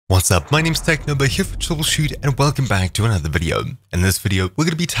What's up, my name's Technoba here for Troubleshoot and welcome back to another video. In this video, we're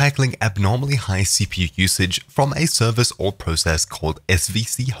going to be tackling abnormally high CPU usage from a service or process called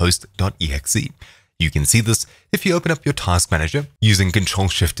Svchost.exe. You can see this if you open up your task manager using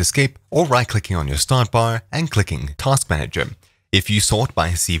Ctrl-Shift-Escape or right-clicking on your start bar and clicking Task Manager. If you sort by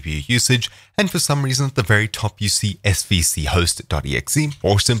CPU usage and for some reason at the very top you see Svchost.exe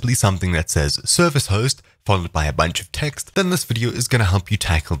or simply something that says service host followed by a bunch of text, then this video is going to help you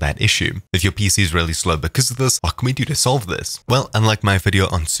tackle that issue. If your PC is really slow because of this, what can we do to solve this? Well, unlike my video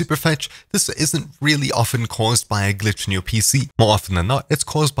on Superfetch, this isn't really often caused by a glitch in your PC. More often than not, it's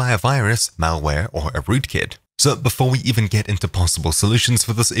caused by a virus, malware, or a rootkit. So before we even get into possible solutions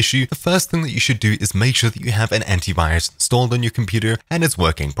for this issue, the first thing that you should do is make sure that you have an antivirus installed on your computer and it's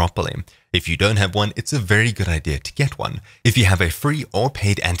working properly. If you don't have one, it's a very good idea to get one. If you have a free or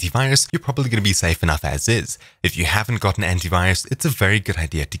paid antivirus, you're probably going to be safe enough as is. If you haven't got an antivirus, it's a very good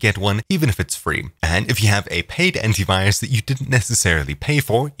idea to get one, even if it's free. And if you have a paid antivirus that you didn't necessarily pay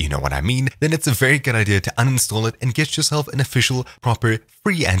for, you know what I mean, then it's a very good idea to uninstall it and get yourself an official, proper,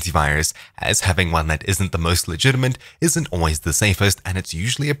 free antivirus, as having one that isn't the most legitimate isn't always the safest, and it's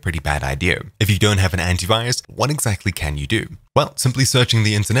usually a pretty bad idea. If you don't have an antivirus, what exactly can you do? Well, simply searching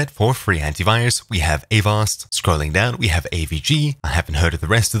the internet for free antivirus, we have Avast. Scrolling down, we have AVG. I haven't heard of the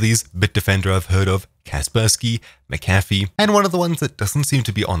rest of these. Bitdefender I've heard of, Kaspersky, McAfee, and one of the ones that doesn't seem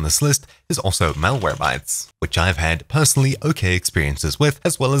to be on this list is also Malwarebytes, which I've had personally okay experiences with,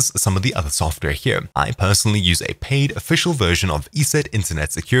 as well as some of the other software here. I personally use a paid official version of ESET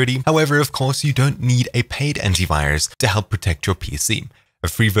Internet Security. However, of course, you don't need a paid antivirus to help protect your PC. A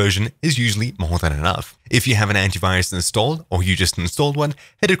free version is usually more than enough. If you have an antivirus installed or you just installed one,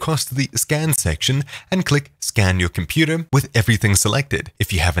 head across to the Scan section and click Scan your computer with everything selected.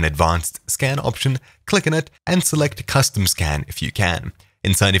 If you have an advanced scan option, click on it and select Custom Scan if you can.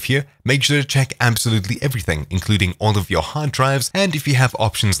 Inside of here, make sure to check absolutely everything, including all of your hard drives, and if you have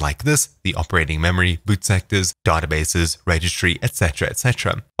options like this, the operating memory, boot sectors, databases, registry, etc.,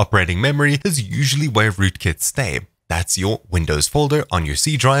 etc. Operating memory is usually where rootkits stay. That's your Windows folder on your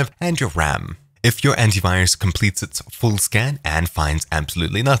C drive and your RAM. If your antivirus completes its full scan and finds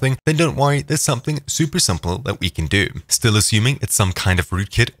absolutely nothing, then don't worry, there's something super simple that we can do. Still assuming it's some kind of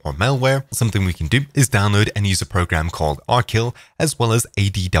rootkit or malware, something we can do is download and use a program called RKill as well as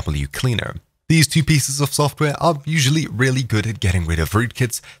AdwCleaner. These two pieces of software are usually really good at getting rid of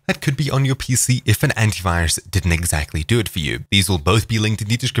rootkits that could be on your PC if an antivirus didn't exactly do it for you. These will both be linked in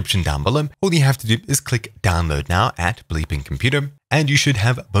the description down below. All you have to do is click download now at bleeping computer, and you should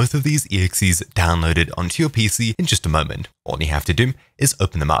have both of these exes downloaded onto your PC in just a moment. All you have to do is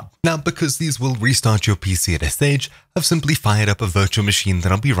open them up. Now, because these will restart your PC at a stage, I've simply fired up a virtual machine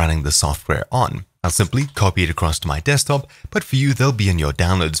that I'll be running the software on. I'll simply copy it across to my desktop, but for you, they'll be in your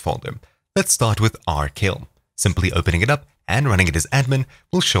downloads folder. Let's start with RKill. Simply opening it up and running it as admin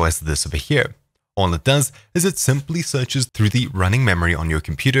will show us this over here. All it does is it simply searches through the running memory on your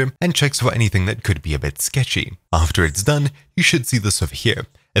computer and checks for anything that could be a bit sketchy. After it's done, you should see this over here.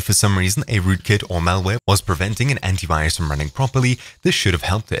 If for some reason a rootkit or malware was preventing an antivirus from running properly, this should have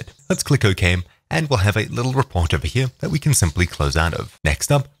helped it. Let's click OK, and we'll have a little report over here that we can simply close out of.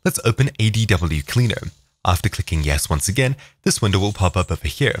 Next up, let's open AdwCleaner. After clicking yes once again, this window will pop up over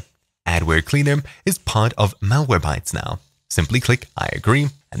here. AdwCleaner is part of Malwarebytes now. Simply click I agree,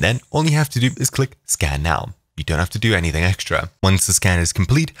 and then all you have to do is click Scan Now. You don't have to do anything extra. Once the scan is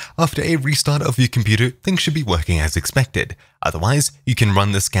complete, after a restart of your computer, things should be working as expected. Otherwise, you can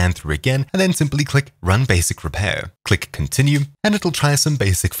run the scan through again and then simply click Run Basic Repair. Click Continue, and it'll try some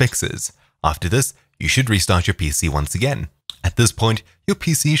basic fixes. After this, you should restart your PC once again. At this point, your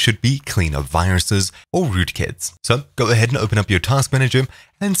PC should be clean of viruses or rootkits. So go ahead and open up your task manager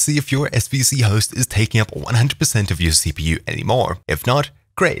and see if your Svchost is taking up 100% of your CPU anymore. If not,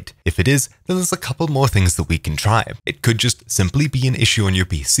 great. If it is, then there's a couple more things that we can try. It could just simply be an issue on your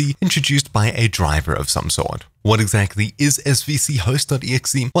PC introduced by a driver of some sort. What exactly is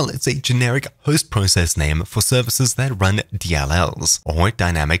Svchost.exe? Well, it's a generic host process name for services that run DLLs, or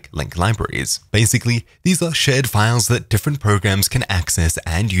dynamic link libraries. Basically, these are shared files that different programs can access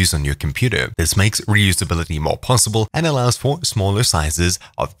and use on your computer. This makes reusability more possible and allows for smaller sizes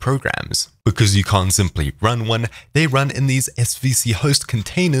of programs. Because you can't simply run one, they run in these Svchost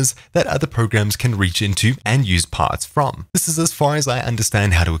containers that other programs can reach into and use parts from. This is as far as I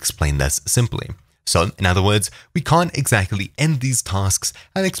understand how to explain this simply. So, in other words, we can't exactly end these tasks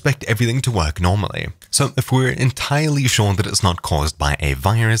and expect everything to work normally. So, if we're entirely sure that it's not caused by a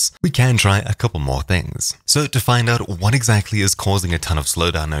virus, we can try a couple more things. So, to find out what exactly is causing a ton of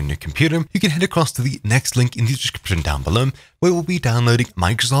slowdown on your computer, you can head across to the next link in the description down below, where we'll be downloading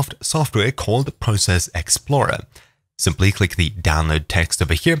Microsoft software called Process Explorer. Simply click the download text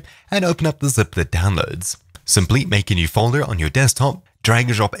over here and open up the zip that downloads. Simply make a new folder on your desktop, drag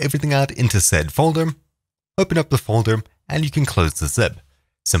and drop everything out into said folder, open up the folder, and you can close the zip.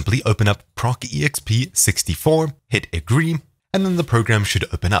 Simply open up RKex64, hit agree, and then the program should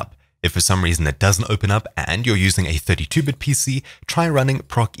open up. If for some reason it doesn't open up and you're using a 32-bit PC, try running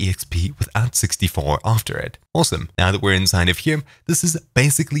procexp without 64 after it. Awesome. Now that we're inside of here, this is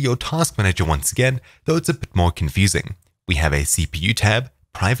basically your task manager once again, though it's a bit more confusing. We have a CPU tab,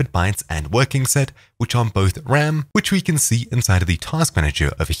 private bytes, and working set, which are both RAM, which we can see inside of the task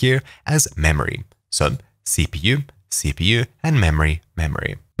manager over here as memory. So CPU, CPU, and memory,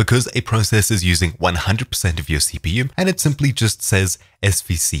 memory. Because a process is using 100% of your CPU and it simply just says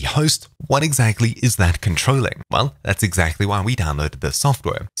SVC host, what exactly is that controlling? Well, that's exactly why we downloaded this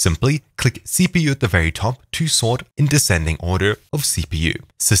software. Simply click CPU at the very top to sort in descending order of CPU.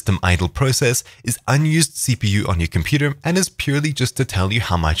 System idle process is unused CPU on your computer and is purely just to tell you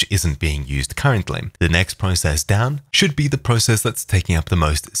how much isn't being used currently. The next process down should be the process that's taking up the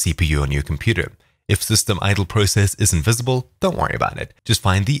most CPU on your computer. If system idle process isn't visible, don't worry about it. Just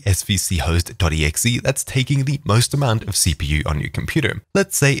find the Svchost.exe that's taking the most amount of CPU on your computer.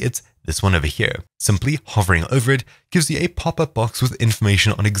 Let's say it's this one over here. Simply hovering over it gives you a pop-up box with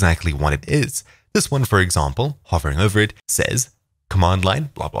information on exactly what it is. This one, for example, hovering over it says command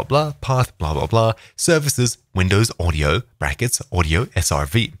line, blah, blah, blah, path, blah, blah, blah, services, Windows Audio, brackets, audio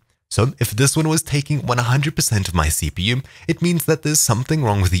SRV. So if this one was taking 100% of my CPU, it means that there's something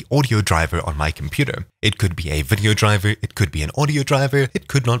wrong with the audio driver on my computer. It could be a video driver, it could be an audio driver, it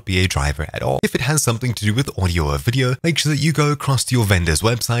could not be a driver at all. If it has something to do with audio or video, make sure that you go across to your vendor's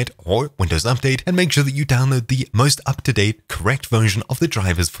website or Windows Update and make sure that you download the most up-to-date, correct version of the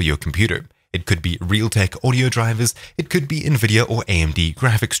drivers for your computer. It could be Realtek audio drivers, it could be NVIDIA or AMD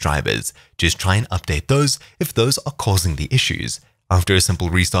graphics drivers. Just try and update those if those are causing the issues. After a simple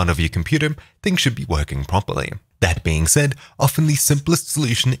restart of your computer, things should be working properly. That being said, often the simplest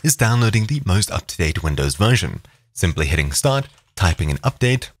solution is downloading the most up-to-date Windows version. Simply hitting start, typing an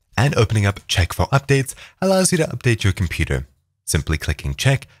update, and opening up check for updates allows you to update your computer. Simply clicking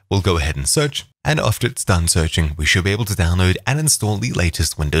check will go ahead and search, and after it's done searching, we should be able to download and install the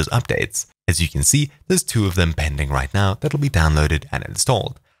latest Windows updates. As you can see, there's 2 of them pending right now that'll be downloaded and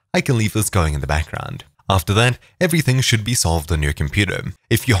installed. I can leave this going in the background. After that, everything should be solved on your computer.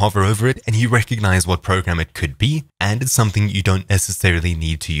 If you hover over it and you recognize what program it could be, and it's something you don't necessarily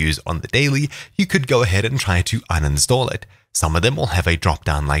need to use on the daily, you could go ahead and try to uninstall it. Some of them will have a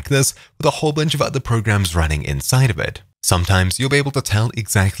drop-down like this, with a whole bunch of other programs running inside of it. Sometimes you'll be able to tell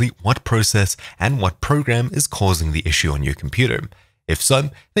exactly what process and what program is causing the issue on your computer. If so,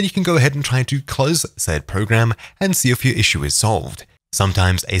 then you can go ahead and try to close said program and see if your issue is solved.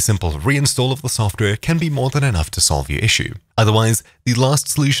 Sometimes a simple reinstall of the software can be more than enough to solve your issue. Otherwise, the last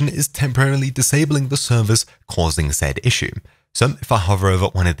solution is temporarily disabling the service causing said issue. So if I hover over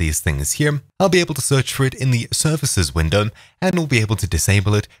one of these things here, I'll be able to search for it in the services window and we'll be able to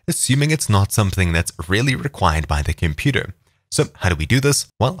disable it, assuming it's not something that's really required by the computer. So how do we do this?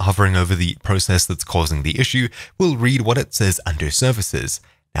 Well, hovering over the process that's causing the issue, we'll read what it says under services.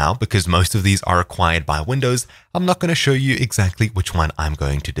 Now, because most of these are required by Windows, I'm not going to show you exactly which one I'm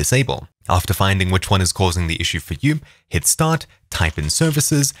going to disable. After finding which one is causing the issue for you, hit start, type in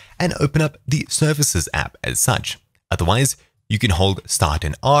services, and open up the services app as such. Otherwise, you can hold start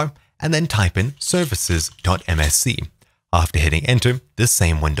in R and then type in services.msc. After hitting enter, this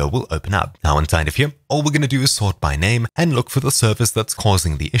same window will open up. Now inside of here, all we're going to do is sort by name and look for the service that's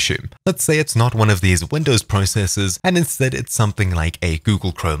causing the issue. Let's say it's not one of these Windows processes and instead it's something like a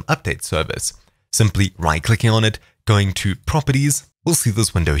Google Chrome update service. Simply right-clicking on it, going to Properties, we'll see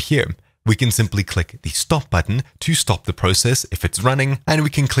this window here. We can simply click the stop button to stop the process if it's running, and we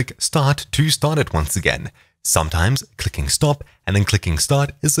can click start to start it once again. Sometimes clicking stop and then clicking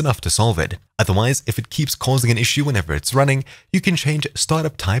start is enough to solve it. Otherwise, if it keeps causing an issue whenever it's running, you can change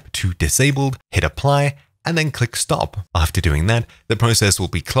startup type to disabled, hit apply, and then click stop. After doing that, the process will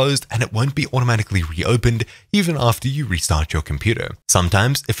be closed and it won't be automatically reopened even after you restart your computer.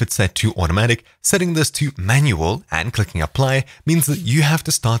 Sometimes, if it's set to automatic, setting this to manual and clicking apply means that you have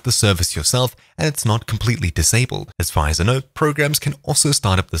to start the service yourself and it's not completely disabled. As far as I know, programs can also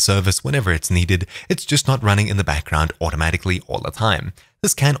start up the service whenever it's needed, it's just not running in the background automatically all the time.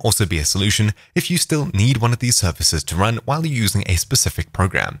 This can also be a solution if you still need one of these services to run while you're using a specific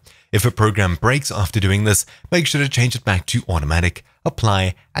program. If a program breaks after doing this, make sure to change it back to automatic,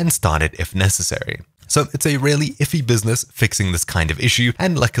 apply, and start it if necessary. So it's a really iffy business fixing this kind of issue,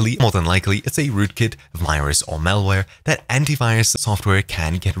 and luckily, more than likely, it's a rootkit, virus, or malware that antivirus software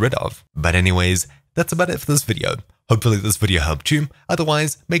can get rid of. But anyways, that's about it for this video. Hopefully this video helped you.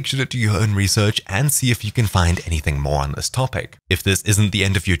 Otherwise, make sure to do your own research and see if you can find anything more on this topic. If this isn't the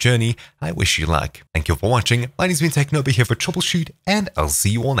end of your journey, I wish you luck. Thank you for watching. My name's been Technobi here for Troubleshoot, and I'll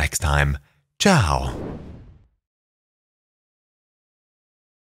see you all next time. Ciao!